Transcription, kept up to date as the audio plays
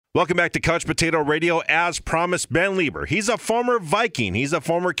Welcome back to Couch Potato Radio. As promised, Ben Leber. He's a former Viking. He's a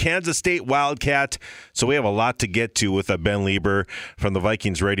former Kansas State Wildcat. So we have a lot to get to with Ben Leber from the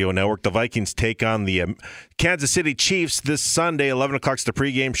Vikings Radio Network. The Vikings take on the Kansas City Chiefs this Sunday. 11 o'clock is the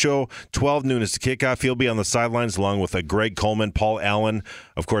pregame show. 12 noon is the kickoff. He'll be on the sidelines along with Greg Coleman, Paul Allen,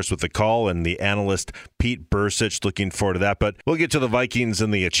 of course, with the call, and the analyst Pete Bursich. Looking forward to that. But we'll get to the Vikings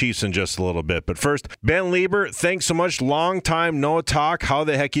and the Chiefs in just a little bit. But first, Ben Leber, thanks so much. Long time no talk. How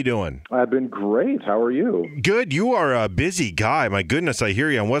the heck you doing? I've been great. How are you? Good. You are a busy guy. My goodness, I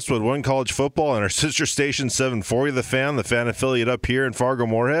hear you on Westwood One College Football and our sister station 740 The Fan affiliate up here in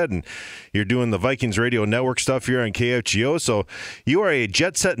Fargo-Moorhead, and you're doing the Vikings Radio Network stuff here on KFGO. So you are a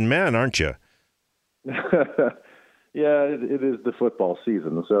jet-setting man, aren't you? Yeah, it is the football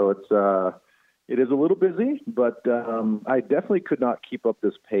season, so it is a little busy, but I definitely could not keep up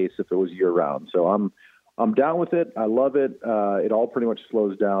this pace if it was year-round. So I'm down with it. I love it. It all pretty much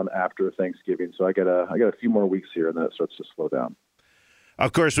slows down after Thanksgiving, so I got a few more weeks here, and then it starts to slow down.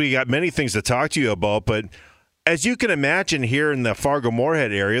 Of course, we got many things to talk to you about, but as you can imagine, here in the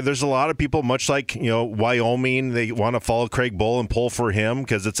Fargo-Moorhead area, there's a lot of people, much like Wyoming, they want to follow Craig Bull and pull for him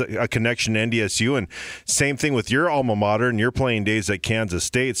because it's a connection to NDSU, and same thing with your alma mater and your playing days at Kansas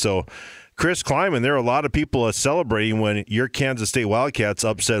State. So, Chris Kleiman, there are a lot of people celebrating when your Kansas State Wildcats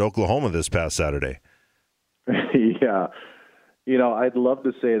upset Oklahoma this past Saturday. Yeah. I'd love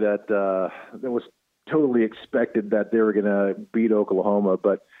to say that it was totally expected that they were going to beat Oklahoma,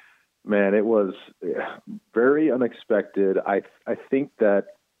 but man, it was very unexpected. I think that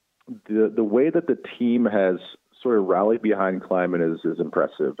the way that the team has sort of rallied behind Kleiman is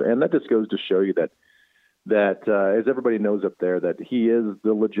impressive, and that just goes to show you that as everybody knows up there, that he is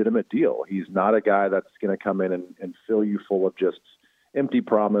the legitimate deal. He's not a guy that's going to come in and fill you full of just empty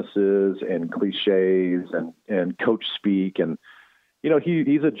promises and cliches and coach speak. And,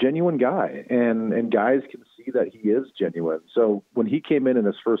 he's a genuine guy, and guys can see that he is genuine. So when he came in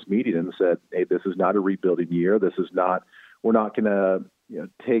his first meeting and said, hey, this is not a rebuilding year. We're not going to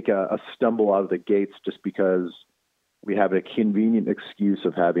take a stumble out of the gates just because we have a convenient excuse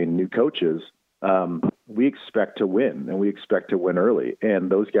of having new coaches. We expect to win, and we expect to win early. And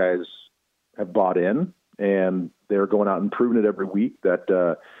those guys have bought in, and they're going out and proving it every week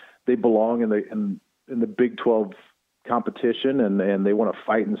that they belong in the Big 12 competition, and they want to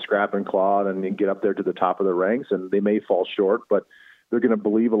fight and scrap and claw and get up there to the top of the ranks. And they may fall short, but they're going to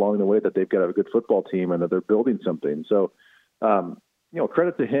believe along the way that they've got a good football team and that they're building something. So,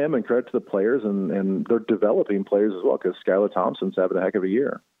 credit to him and credit to the players, and they're developing players as well, because Skylar Thompson's having a heck of a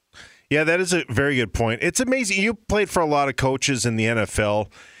year. Yeah, that is a very good point. It's amazing. You played for a lot of coaches in the NFL,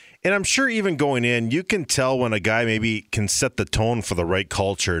 and I'm sure even going in, you can tell when a guy maybe can set the tone for the right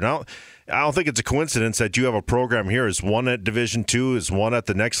culture. Now, I don't think it's a coincidence that you have a program here is one at Division II, is one at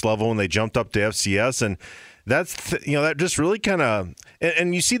the next level when they jumped up to FCS, and that's that just really kind of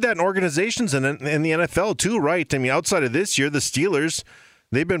and you see that in organizations and in the NFL too, right? I mean, outside of this year, the Steelers,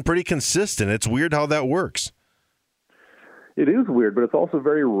 they've been pretty consistent. It's weird how that works. It is weird, but it's also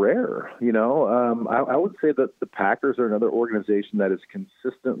very rare. I would say that the Packers are another organization that is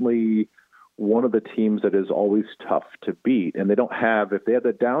consistently one of the teams that is always tough to beat. And they don't have, if they had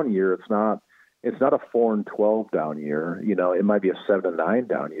that down year, it's not a 4-12 down year. It might be a 7-9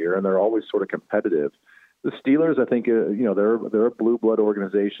 down year, and they're always sort of competitive. The Steelers, I think, they're a blue blood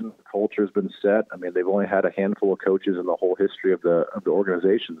organization. The culture has been set. I mean, they've only had a handful of coaches in the whole history of the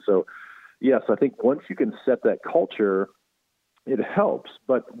organization. So, yes, I think once you can set that culture, it helps.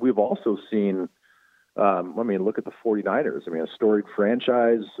 But we've also seen, look at the 49ers. I mean, a storied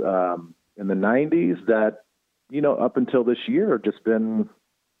franchise in the 90s that, up until this year have just been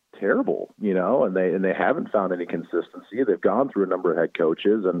terrible, and they haven't found any consistency. They've gone through a number of head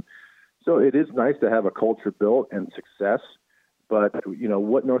coaches. And so it is nice to have a culture built and success. But,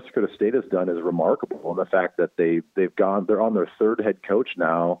 what North Dakota State has done is remarkable. And the fact that they're on their third head coach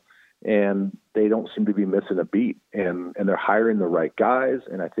now, and they don't seem to be missing a beat, and they're hiring the right guys.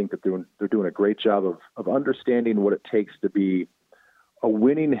 And I think that they're doing a great job of understanding what it takes to be a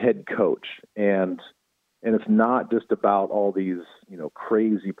winning head coach. And it's not just about all these,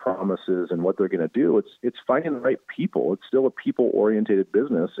 crazy promises and what they're going to do. It's finding the right people. It's still a people-oriented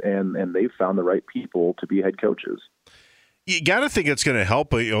business, and they've found the right people to be head coaches. You got to think it's going to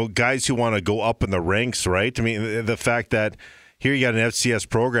help, guys who want to go up in the ranks, right? I mean, the fact that here you got an FCS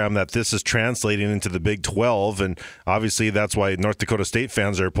program that this is translating into the Big 12, and obviously that's why North Dakota State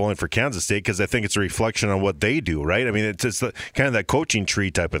fans are pulling for Kansas State, because I think it's a reflection on what they do, right? I mean, it's just kind of that coaching tree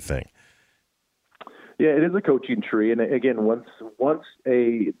type of thing. Yeah, it is a coaching tree, and again, once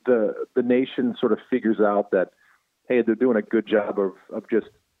the nation sort of figures out that, hey, they're doing a good job of just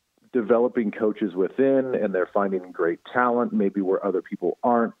developing coaches within, and they're finding great talent, maybe where other people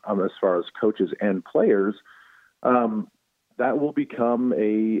aren't, as far as coaches and players. That will become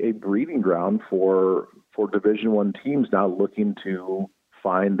a breeding ground for Division I teams now looking to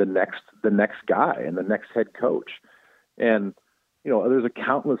find the next guy and the next head coach. And there's a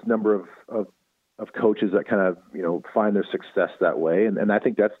countless number of coaches that kind of find their success that way, and I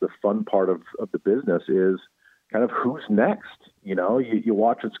think that's the fun part of the business is kind of who's next. You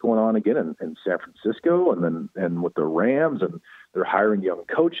watch what's going on again in San Francisco, and with the Rams, and they're hiring young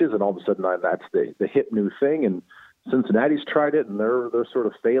coaches, and all of a sudden that's the hip new thing. And Cincinnati's tried it, and they're sort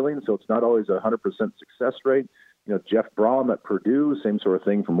of failing, so it's not always 100% success rate. Jeff Brom at Purdue, same sort of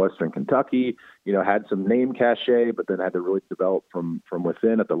thing from Western Kentucky. Had some name cachet, but then had to really develop from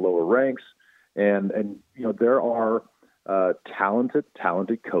within at the lower ranks. And there are talented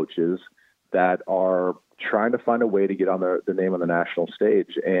coaches that are trying to find a way to get on their name on the national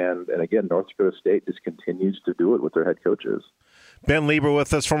stage. And again, North Dakota State just continues to do it with their head coaches. Ben Leber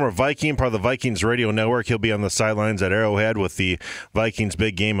with us, former Viking, part of the Vikings radio network. He'll be on the sidelines at Arrowhead with the Vikings'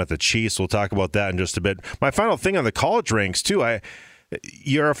 big game at the Chiefs. We'll talk about that in just a bit. My final thing on the college ranks, too,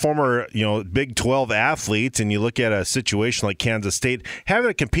 you're a former, Big 12 athlete, and you look at a situation like Kansas State, having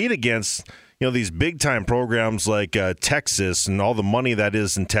to compete against, these big-time programs like Texas and all the money that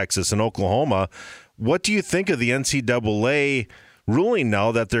is in Texas and Oklahoma. What do you think of the NCAA ruling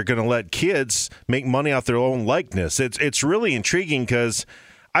now that they're going to let kids make money off their own likeness? It's really intriguing because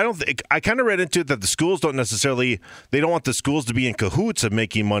I kind of read into it that the schools don't want the schools to be in cahoots of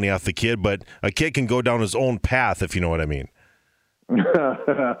making money off the kid, but a kid can go down his own path, if you know what I mean.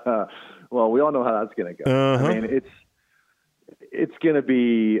 Well, we all know how that's going to go. Uh-huh. I mean, it's going to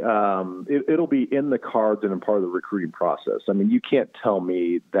be it'll be in the cards and a part of the recruiting process. I mean, you can't tell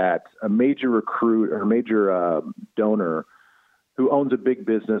me that a major recruit or a major donor who owns a big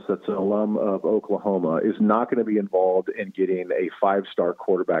business that's an alum of Oklahoma is not going to be involved in getting a 5-star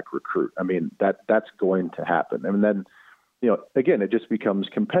quarterback recruit. I mean, that's going to happen. I mean, then, again, it just becomes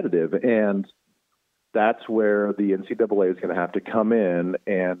competitive. And that's where the NCAA is going to have to come in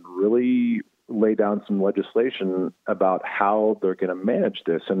and really lay down some legislation about how they're going to manage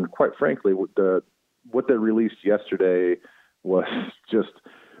this. And quite frankly, what they released yesterday was just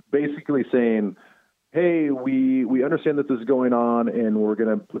basically saying, hey, we understand that this is going on, and we're going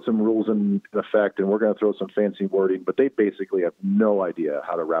to put some rules in effect, and we're going to throw some fancy wording, but they basically have no idea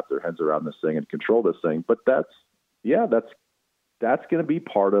how to wrap their heads around this thing and control this thing. But that's going to be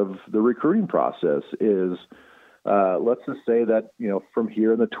part of the recruiting process is, let's just say that, from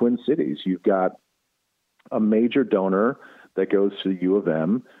here in the Twin Cities, you've got a major donor that goes to U of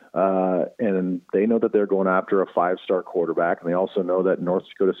M, and they know that they're going after a 5-star quarterback, and they also know that North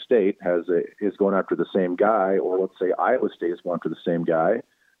Dakota State is going after the same guy, or let's say Iowa State is going after the same guy.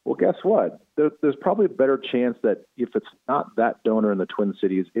 Well, guess what? There's probably a better chance that if it's not that donor in the Twin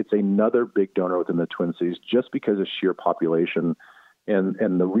Cities, it's another big donor within the Twin Cities, just because of sheer population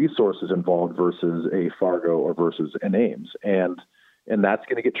and the resources involved versus a Fargo or versus an Ames. And that's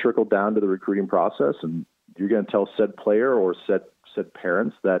going to get trickled down to the recruiting process, and you're going to tell said player or said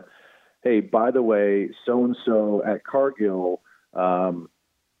parents that, hey, by the way, so-and-so at Cargill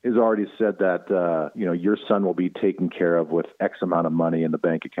has already said that, your son will be taken care of with X amount of money in the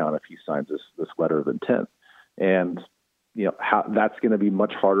bank account if he signs this letter of intent. And, how that's going to be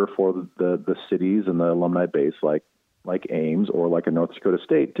much harder for the cities and the alumni base like Ames or like a North Dakota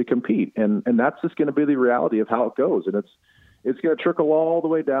State to compete. And that's just going to be the reality of how it goes. And it's going to trickle all the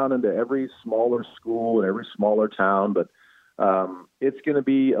way down into every smaller school and every smaller town. But it's going to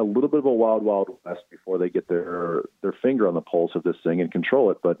be a little bit of a wild, wild west before they get their finger on the pulse of this thing and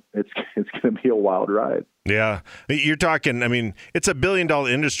control it. But it's going to be a wild ride. Yeah. You're talking, I mean, it's $1 billion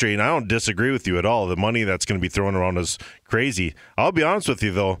industry, and I don't disagree with you at all. The money that's going to be thrown around is crazy. I'll be honest with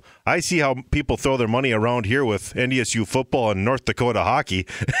you, though. I see how people throw their money around here with NDSU football and North Dakota hockey.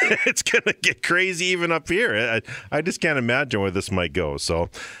 It's going to get crazy even up here. I just can't imagine where this might go. So,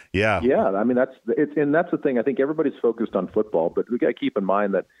 yeah. Yeah, I mean, that's the thing. I think everybody's focused on football, but we got to keep in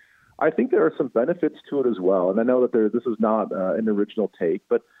mind that I think there are some benefits to it as well. And I know that this is not an original take,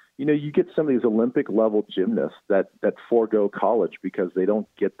 but you get some of these Olympic level gymnasts that forego college because they don't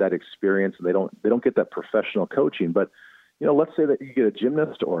get that experience and they don't get that professional coaching. But, let's say that you get a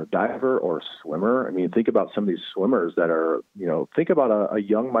gymnast or a diver or a swimmer. I mean, think about some of these swimmers that are, think about a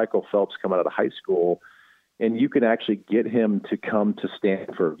young Michael Phelps coming out of high school, and you can actually get him to come to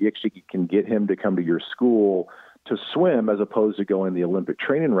Stanford. You actually can get him to come to your school to swim as opposed to going the Olympic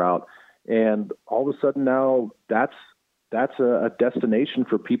training route. And all of a sudden now that's a destination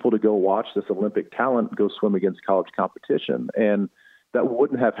for people to go watch this Olympic talent go swim against college competition. And, that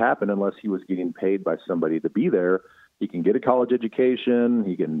wouldn't have happened unless he was getting paid by somebody to be there. He can get a college education.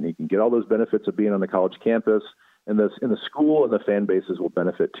 He can get all those benefits of being on the college campus, and the school and the fan bases will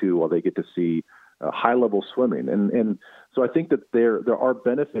benefit too while they get to see high level swimming. And so I think that there are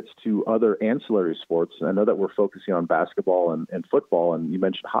benefits to other ancillary sports. And I know that we're focusing on basketball and football, and you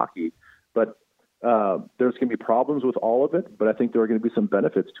mentioned hockey, but there's going to be problems with all of it. But I think there are going to be some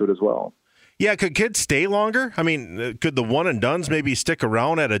benefits to it as well. Yeah, could kids stay longer? I mean, could the one and dones maybe stick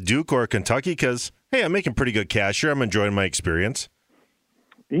around at a Duke or a Kentucky? Because, hey, I'm making pretty good cash here. I'm enjoying my experience.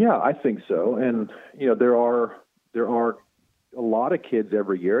 Yeah, I think so. And, there are a lot of kids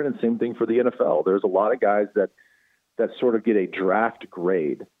every year, and the same thing for the NFL. There's a lot of guys that sort of get a draft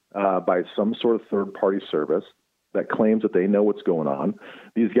grade by some sort of third-party service that claims that they know what's going on.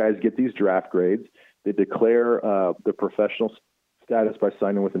 These guys get these draft grades. They declare the professional status by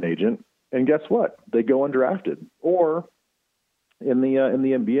signing with an agent. And guess what? They go undrafted. Or in the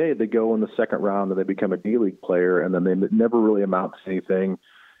NBA, they go in the second round and they become a D-League player, and then they never really amount to anything,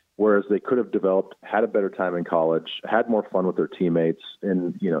 whereas they could have developed, had a better time in college, had more fun with their teammates,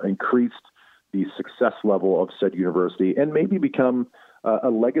 and increased the success level of said university, and maybe become a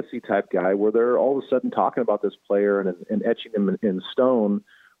legacy type guy where they're all of a sudden talking about this player and etching him in stone,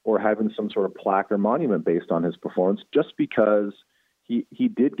 or having some sort of plaque or monument based on his performance, just because he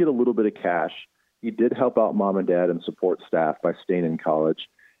did get a little bit of cash. He did help out mom and dad and support staff by staying in college.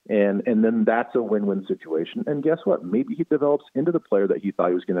 And then that's a win-win situation. And guess what? Maybe he develops into the player that he thought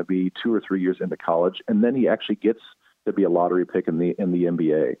he was going to be 2 or 3 years into college. And then he actually gets to be a lottery pick in the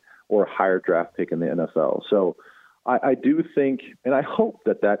NBA or a higher draft pick in the NFL. So I do think, and I hope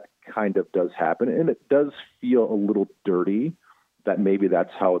that kind of does happen. And it does feel a little dirty that maybe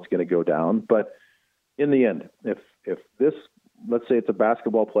that's how it's going to go down. But in the end, if this, let's say it's a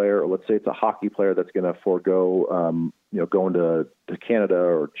basketball player, or let's say it's a hockey player that's going to forego, going to Canada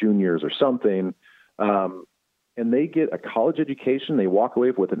or juniors or something, and they get a college education, they walk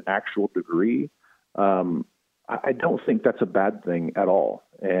away with an actual degree. I don't think that's a bad thing at all.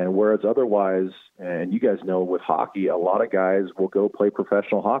 And whereas otherwise, and you guys know with hockey, a lot of guys will go play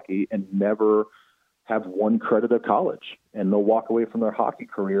professional hockey and never have one credit of college, and they'll walk away from their hockey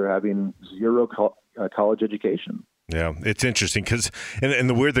career having zero college education. Yeah, it's interesting because, and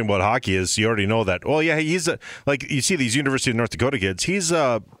the weird thing about hockey is you already know that. Well, yeah, he's like you see these University of North Dakota kids. He's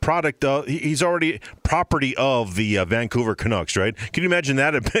a product of, he's already property of the Vancouver Canucks, right? Can you imagine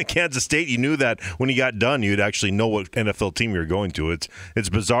that at Kansas State? You knew that when you got done, you'd actually know what NFL team you're going to. It's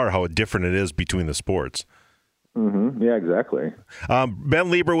bizarre how different it is between the sports. Mm-hmm. Yeah, exactly. Ben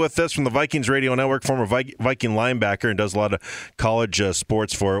Leber with us from the Vikings Radio Network, former Viking linebacker, and does a lot of college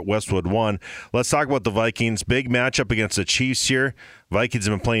sports for Westwood One. Let's talk about the Vikings. Big matchup against the Chiefs here. Vikings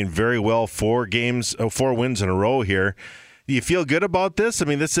have been playing very well, 4 wins in a row here. Do you feel good about this? I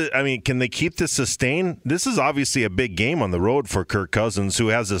mean, can they keep this sustained? This is obviously a big game on the road for Kirk Cousins, who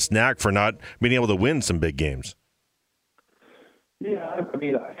has this knack for not being able to win some big games. Yeah, I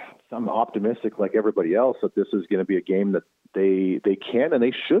mean, I'm optimistic like everybody else that this is going to be a game that they can and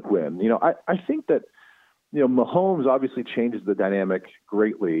they should win. I think that, Mahomes obviously changes the dynamic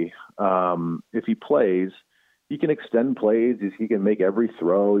greatly. If he plays, he can extend plays. He can make every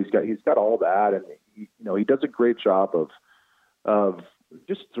throw. He's got all that. And he does a great job of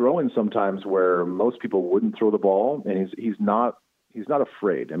just throwing sometimes where most people wouldn't throw the ball. And he's not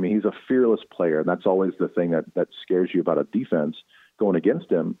afraid. I mean, he's a fearless player. And that's always the thing that scares you about a defense going against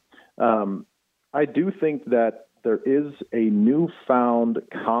him. I do think that there is a newfound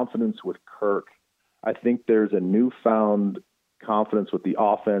confidence with Kirk. I think there's a newfound confidence with the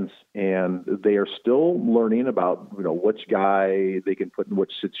offense, and they are still learning about, which guy they can put in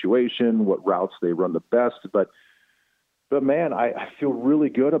which situation, what routes they run the best. But man, I feel really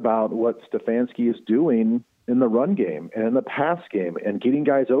good about what Stefanski is doing in the run game and in the pass game and getting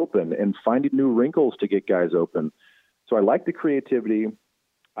guys open and finding new wrinkles to get guys open. So I like the creativity.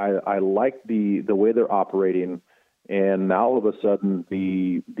 I like the way they're operating, and now all of a sudden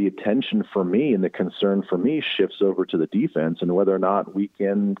the attention for me and the concern for me shifts over to the defense and whether or not we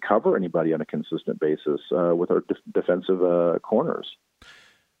can cover anybody on a consistent basis with our defensive corners.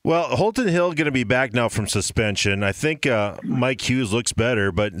 Well, Holton Hill going to be back now from suspension. I think Mike Hughes looks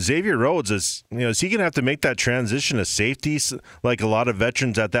better, but Xavier Rhodes is he going to have to make that transition to safety like a lot of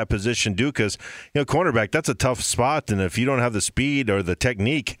veterans at that position do? Because cornerback, that's a tough spot, and if you don't have the speed or the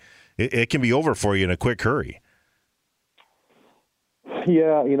technique, it can be over for you in a quick hurry.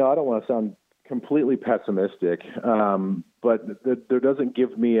 Yeah, I don't want to sound completely pessimistic, but there doesn't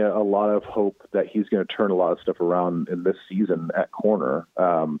give me a lot of hope that he's going to turn a lot of stuff around in this season at corner.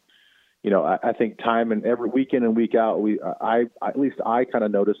 I think time and every week in and week out, at least I kind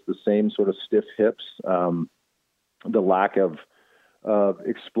of noticed the same sort of stiff hips, the lack of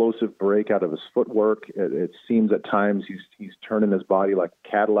explosive break out of his footwork. It seems at times he's turning his body like a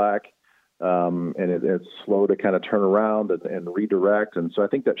Cadillac, and it's slow to kind of turn around and redirect. And so I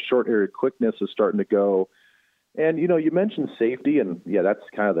think that short area quickness is starting to go. And, you mentioned safety, and yeah, that's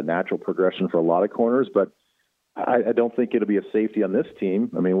kind of the natural progression for a lot of corners, but I don't think it'll be a safety on this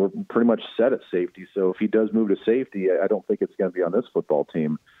team. I mean, we're pretty much set at safety. So if he does move to safety, I don't think it's going to be on this football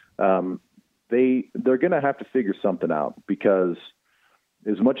team. They're going to have to figure something out, because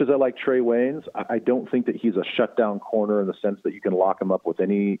as much as I like Trey Waynes, I don't think that he's a shutdown corner in the sense that you can lock him up with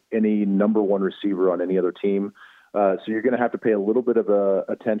any number one receiver on any other team. So you're going to have to pay a little bit of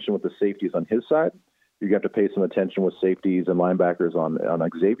attention with the safeties on his side. You're going to have to pay some attention with safeties and linebackers on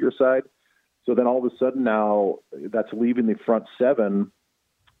Xavier's side. So then all of a sudden now that's leaving the front seven,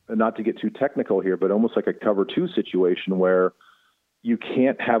 and not to get too technical here, but almost like a cover two situation where you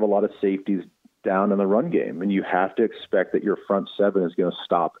can't have a lot of safeties down in the run game, and you have to expect that your front seven is going to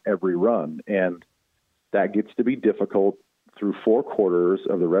stop every run. And that gets to be difficult through 4 quarters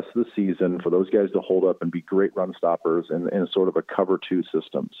of the rest of the season for those guys to hold up and be great run stoppers in sort of a cover two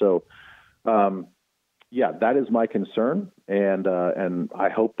system. So, yeah, that is my concern, and I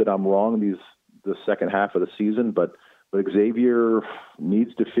hope that I'm wrong the second half of the season, but Xavier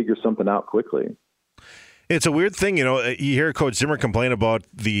needs to figure something out quickly. It's a weird thing, you hear Coach Zimmer complain about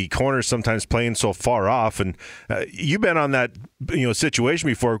the corners sometimes playing so far off, and you've been on that situation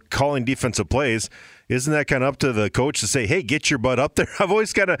before, calling defensive plays. Isn't that kind of up to the coach to say, hey, get your butt up there? I've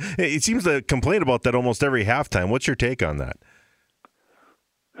always it seems to complain about that almost every halftime. What's your take on that?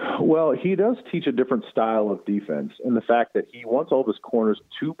 Well, he does teach a different style of defense, and the fact that he wants all of his corners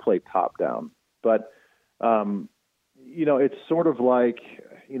to play top down. But, it's sort of like,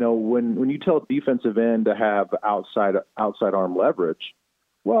 when you tell a defensive end to have outside arm leverage,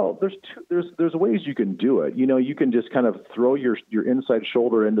 well, there's ways you can do it. You can just kind of throw your inside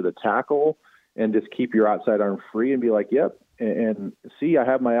shoulder into the tackle and just keep your outside arm free and be like, yep, and see, I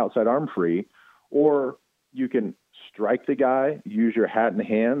have my outside arm free. Or you can strike the guy, use your hat and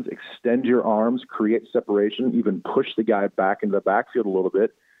hands, extend your arms, create separation, even push the guy back into the backfield a little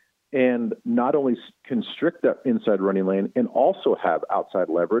bit, and not only constrict that inside running lane and also have outside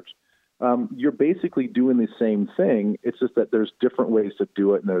leverage. You're basically doing the same thing. It's just that there's different ways to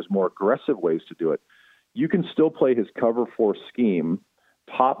do it, and there's more aggressive ways to do it. You can still play his cover 4 scheme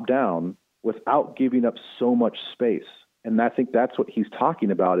top down without giving up so much space. And I think that's what he's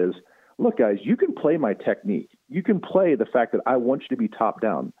talking about is, look, guys, you can play my technique. You can play the fact that I want you to be top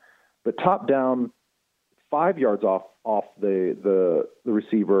down. But top down 5 yards off the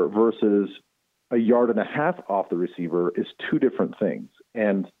receiver versus a yard and a half off the receiver is two different things.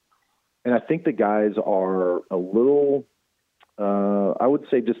 And I think the guys are a little, I would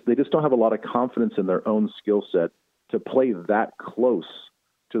say they just don't have a lot of confidence in their own skill set to play that close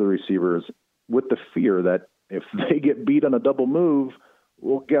to the receivers, with the fear that if they get beat on a double move,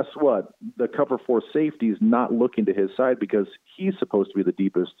 well, guess what? The cover 4 safety is not looking to his side because he's supposed to be the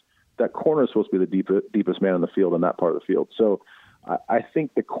deepest. That corner is supposed to be the deepest man on the field in that part of the field. So I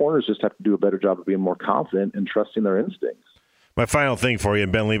think the corners just have to do a better job of being more confident and trusting their instincts. My final thing for you,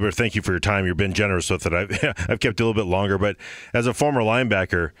 and Ben Leber, thank you for your time. You've been generous with it. I've kept it a little bit longer, but as a former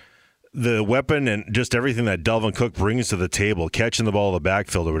linebacker, the weapon and just everything that Dalvin Cook brings to the table, catching the ball in the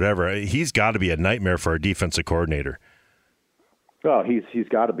backfield or whatever, he's got to be a nightmare for our defensive coordinator. Oh, he's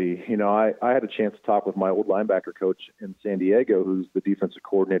got to be. I had a chance to talk with my old linebacker coach in San Diego, who's the defensive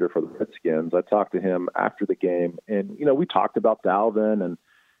coordinator for the Redskins. I talked to him after the game, and we talked about Dalvin,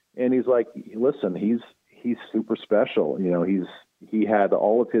 and he's like, listen, he's super special. He had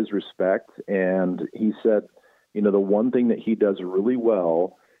all of his respect, and he said, the one thing that he does really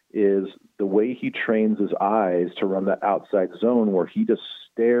well is the way he trains his eyes to run that outside zone where he just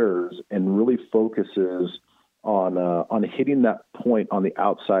stares and really focuses on hitting that point on the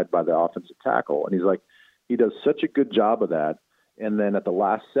outside by the offensive tackle. And he's like, he does such a good job of that. And then at the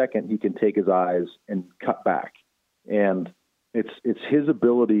last second, he can take his eyes and cut back. And it's his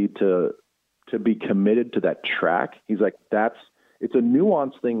ability to be committed to that track. He's like, it's a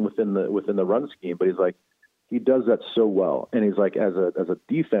nuanced thing within the run scheme, but he's like, he does that so well. And he's like, as a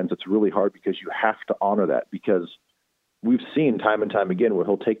defense, it's really hard because you have to honor that, because we've seen time and time again where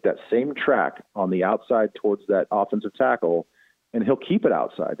he'll take that same track on the outside towards that offensive tackle, and he'll keep it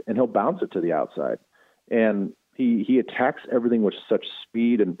outside and he'll bounce it to the outside. And he attacks everything with such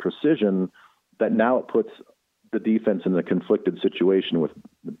speed and precision that now it puts the defense in a conflicted situation with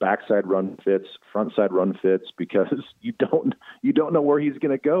backside run fits, front side run fits, because you don't know where he's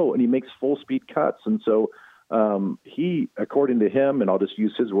going to go, and he makes full speed cuts. And so he, according to him, and I'll just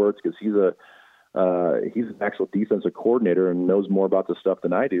use his words because he's an actual defensive coordinator and knows more about this stuff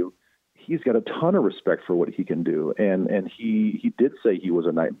than I do. He's got a ton of respect for what he can do, and he did say he was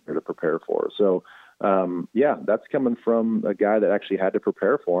a nightmare to prepare for. So that's coming from a guy that actually had to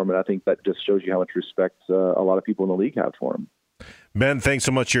prepare for him, and I think that just shows you how much respect a lot of people in the league have for him. Ben, thanks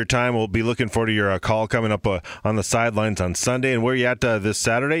so much for your time. We'll be looking forward to your call coming up on the sidelines on Sunday. And where are you at this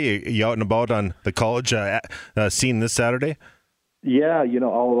Saturday? Are you out and about on the college scene this Saturday? Yeah,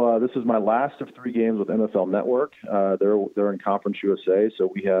 this is my last of 3 games with NFL Network. They're in Conference USA,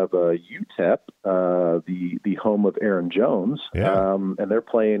 so we have UTEP, the home of Aaron Jones, and they're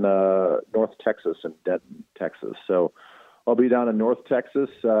playing North Texas and Denton, Texas. So I'll be down in North Texas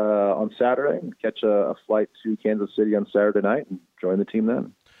on Saturday and catch a flight to Kansas City on Saturday night and join the team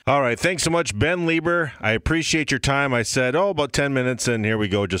then. All right. Thanks so much, Ben Leber. I appreciate your time. I said, about 10 minutes, and here we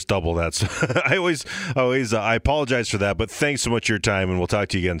go, just double that. So I apologize for that, but thanks so much for your time, and we'll talk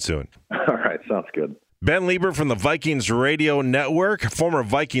to you again soon. All right. Sounds good. Ben Leber from the Vikings Radio Network, former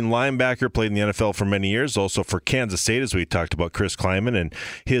Viking linebacker, played in the NFL for many years, also for Kansas State, as we talked about Chris Klieman and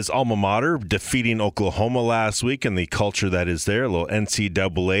his alma mater, defeating Oklahoma last week and the culture that is there, a little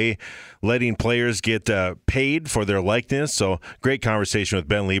NCAA, letting players get paid for their likeness. So great conversation with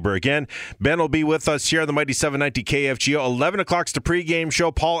Ben Leber. Again, Ben will be with us here on the Mighty 790 KFGO. 11 o'clock's the pregame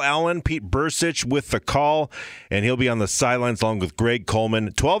show. Paul Allen, Pete Bursich with the call, and he'll be on the sidelines along with Greg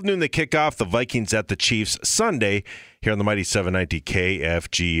Coleman. 12 noon the kickoff, the Vikings at the Chiefs Sunday here on the Mighty 790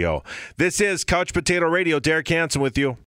 KFGO. This is Couch Potato Radio. Derek Hansen with you.